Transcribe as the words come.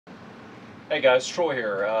Hey guys, Troy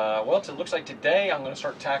here. Well, it looks like today I'm going to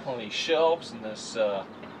start tackling these shelves and this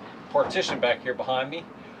partition back here behind me.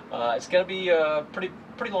 It's going to be a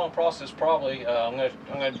pretty long process probably. I'm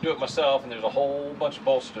going to do it myself, and there's a whole bunch of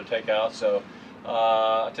bolts to take out. So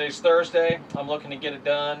today's Thursday. I'm looking to get it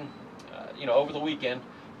done, over the weekend.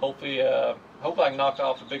 Hopefully I can knock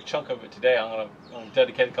off a big chunk of it today. I'm going to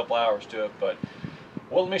dedicate a couple hours to it. But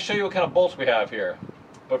well, let me show you what kind of bolts we have here.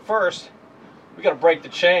 But first, we got to break the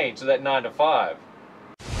chains of that 9 to 5.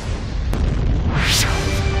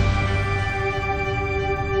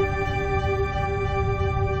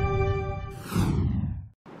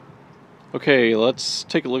 Okay, let's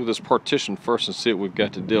take a look at this partition first and see what we've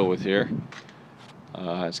got to deal with here.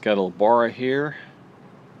 It's got a little bar right here,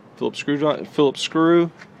 Phillips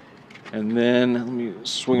screw, and then let me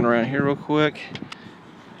swing it around here real quick.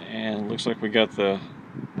 And it looks like we got the,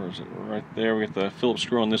 where is it? Right there. We got the Phillips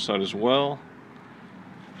screw on this side as well.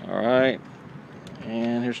 Alright,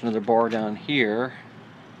 and here's another bar down here,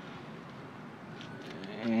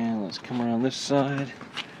 and let's come around this side.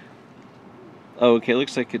 Okay,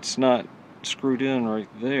 looks like it's not screwed in right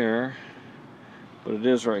there, but it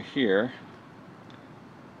is right here.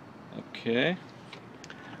 Okay,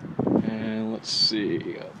 and let's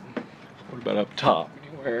see, what about up top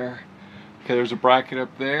anywhere? Okay, there's a bracket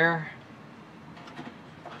up there.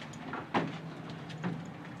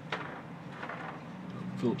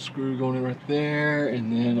 Phillips screw going in right there,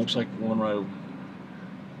 and then looks like one right over.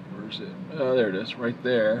 Where is it? Oh, there it is, right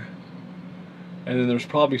there. And then there's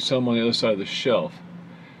probably some on the other side of the shelf.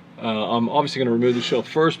 I'm obviously going to remove the shelf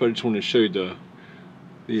first, but I just wanted to show you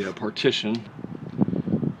the partition.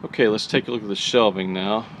 Okay, let's take a look at the shelving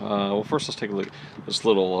now. Well, first let's take a look at this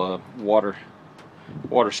little water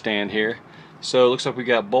stand here. So it looks like we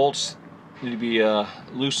got bolts need to be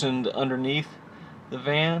loosened underneath the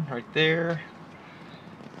van right there.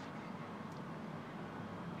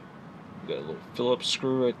 Got a little Phillips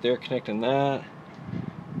screw right there connecting that.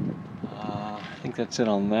 I think that's it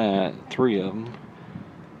on that. 3 of them.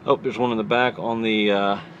 Oh, there's one in the back on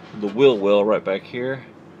the wheel well right back here.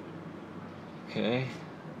 Okay.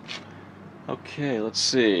 Okay, let's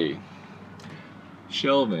see.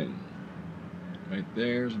 Shelving. Right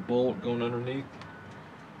there's a bolt going underneath.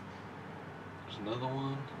 There's another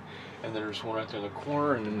one. And there's one right there in the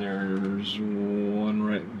corner, and then there's one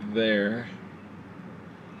right there.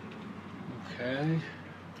 Okay,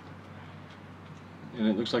 and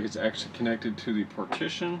it looks like it's actually connected to the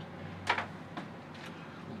partition.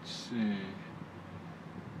 Let's see.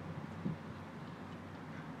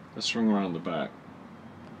 Let's swing around the back.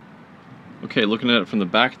 Okay, looking at it from the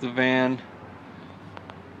back of the van,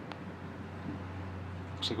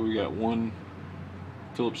 looks like we got one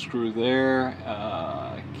Phillips screw there.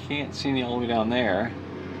 I can't see any all the way down there.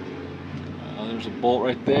 There's a bolt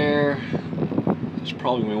right there. There's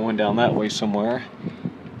probably going to be one down that way somewhere.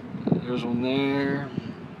 There's one there.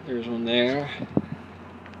 There's one there.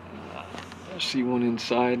 I see one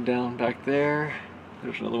inside down back there.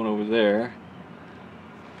 There's another one over there.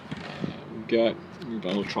 We've got a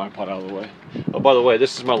little tripod out of the way. Oh, by the way,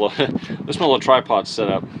 this is my little tripod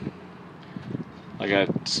setup. Like I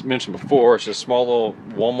mentioned before, it's a small little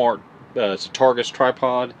Walmart. It's a Target's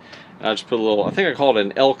tripod. And I just put a little, I think I call it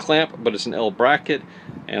an L clamp, but it's an L bracket.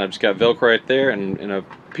 And I've just got Velcro right there, and a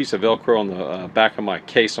piece of Velcro on the back of my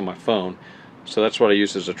case on my phone. So that's what I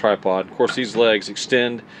use as a tripod. Of course, these legs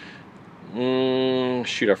extend,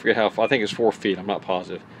 shoot, I forget how far. I think it's 4 feet. I'm not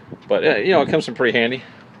positive. But, it comes in pretty handy.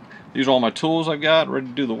 These are all my tools I've got ready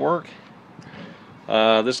to do the work.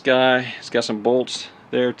 This guy has got some bolts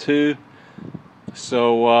there, too.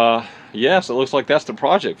 So, yes, it looks like that's the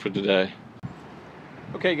project for today.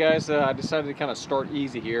 Okay, guys, I decided to kind of start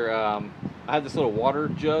easy here. I have this little water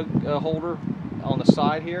jug holder on the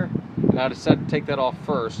side here, and I decided to take that off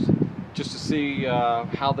first, just to see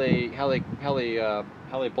how they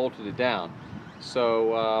bolted it down.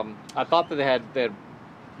 So I thought that they had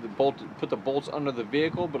put the bolts under the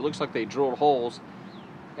vehicle, but it looks like they drilled holes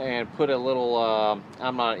and put a little.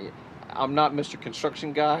 I'm not Mr.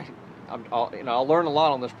 Construction guy. I'll learn a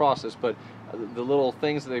lot on this process, but the little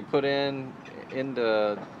things that they put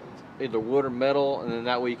into either wood or metal, and then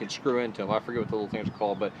that way you can screw into them. I forget what the little things are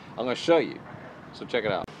called, but I'm going to show you. So check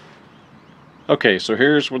it out. Okay, so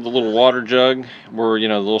here's where the little water jug, where the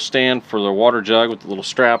little stand for the water jug with the little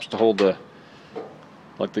straps to hold the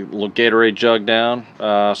little Gatorade jug down.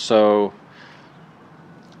 So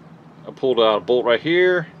I pulled out a bolt right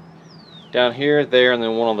here, down here, there, and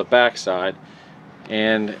then one on the back side.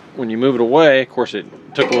 And when you move it away, of course, it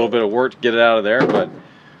took a little bit of work to get it out of there, but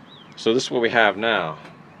so this is what we have now.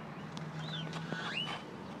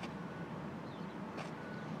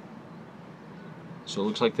 So it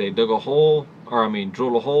looks like they dug a hole, or I mean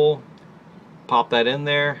drilled a hole, popped that in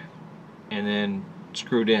there, and then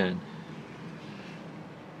screwed in.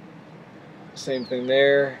 Same thing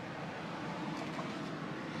there.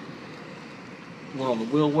 One on the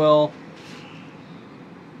wheel well,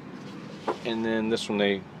 and then this one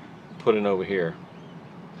they put in over here.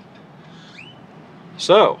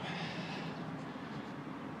 So,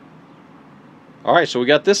 all right, so we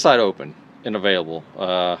got this side open and available.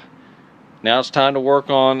 Now it's time to work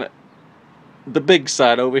on the big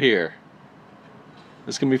side over here.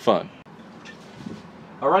 This can be fun.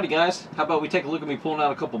 Alrighty guys, how about we take a look at me pulling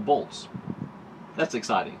out a couple bolts? That's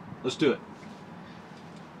exciting. Let's do it.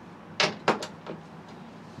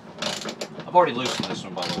 I've already loosened this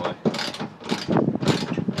one, by the way.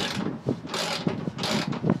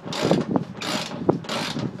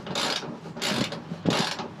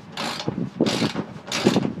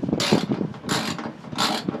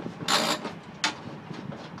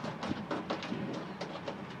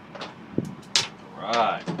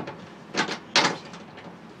 Right.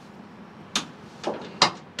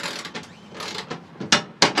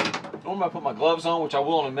 I'm gonna put my gloves on, which I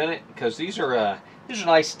will in a minute, because these are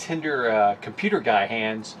nice tender computer guy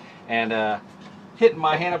hands, and hitting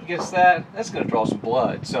my hand up against that's gonna draw some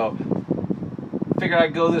blood. So figured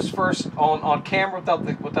I'd go this first on camera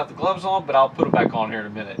without the gloves on, but I'll put them back on here in a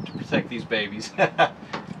minute to protect these babies.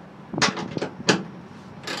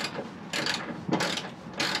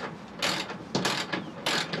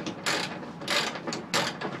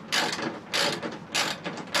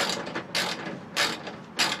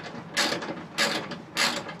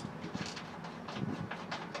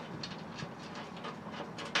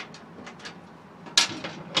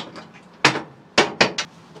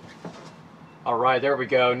 All right, there we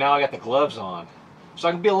go. Now I got the gloves on, so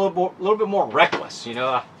I can be a little bit more reckless. You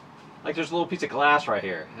know, like there's a little piece of glass right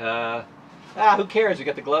here. Who cares? We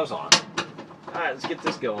got the gloves on. All right, let's get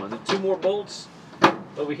this going. 2 more bolts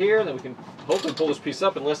over here, and then we can hopefully pull this piece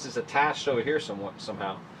up, unless it's attached over here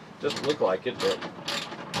somehow. Doesn't look like it, but.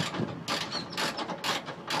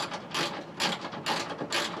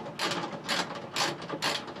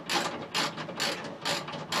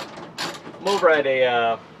 I'm over at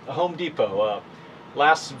a Home Depot.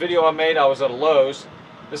 Last video I made, I was at a Lowe's.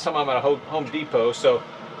 This time I'm at a Home Depot. So,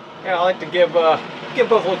 yeah, I like to give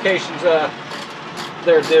both locations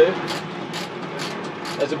their due.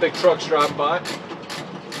 As a big truck's driving by.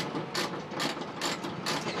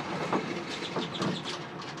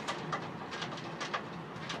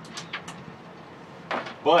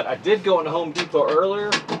 But I did go into Home Depot earlier,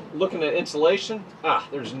 looking at insulation.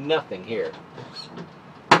 There's nothing here.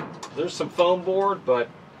 There's some foam board, but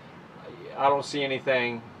I don't see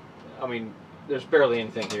anything. I mean, there's barely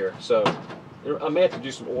anything here. So I may have to do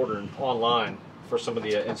some ordering online for some of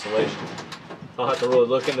the insulation. I'll have to really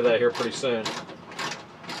look into that here pretty soon.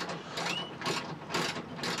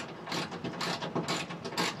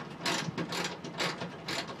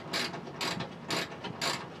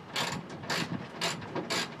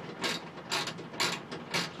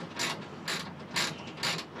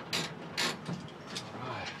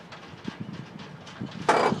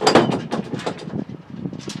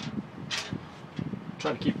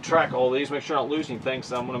 Trying to keep track of all these, make sure I don't lose anything.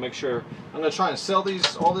 So I'm going to make sure I'm going to try and sell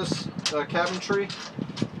all this cabinetry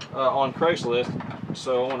on Craigslist.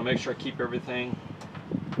 So I want to make sure I keep everything,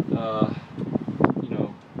 you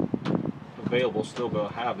know, available. Still go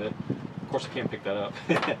have it. Of course, I can't pick that up.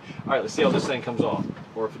 All right, let's see how this thing comes off,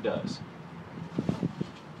 or if it does.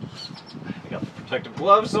 I got the protective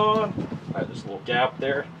gloves on. All right, there's a little gap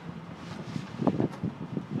there.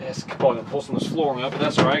 Yeah, it's probably gonna pull some of this flooring up, but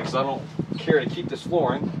that's all right, because I don't care to keep this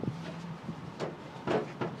flooring.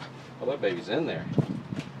 Oh, that baby's in there.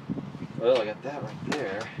 Well, I got that right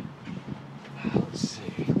there. Let's see.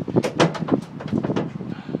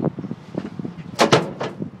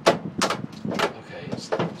 Okay, it's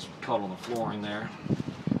caught on the flooring there.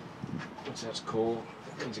 Which that's cool.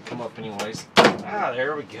 Things that come up anyways.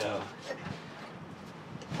 There we go.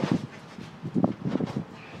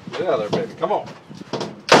 Get out of there, baby. Come on.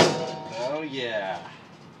 Oh, yeah.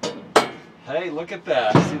 Hey, look at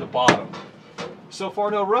that. See the bottom. So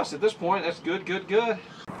far, no rust at this point. That's good, good, good.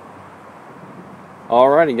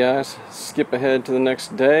 Alrighty, guys. Skip ahead to the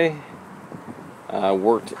next day.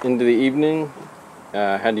 Worked into the evening.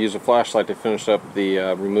 Had to use a flashlight to finish up the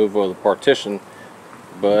removal of the partition.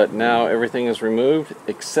 But now everything is removed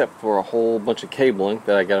except for a whole bunch of cabling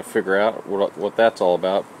that I got to figure out what that's all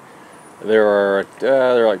about. There are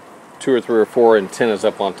like 2 or 3 or 4 antennas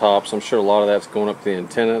up on top, so I'm sure a lot of that's going up to the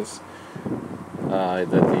antennas that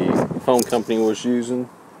the phone company was using.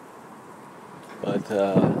 But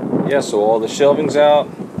yeah, so all the shelving's out,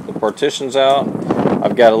 the partition's out.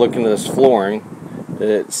 I've got to look into this flooring.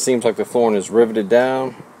 It seems like the flooring is riveted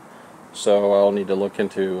down, so I'll need to look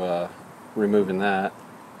into removing that.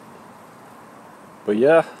 But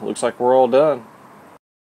yeah, looks like we're all done.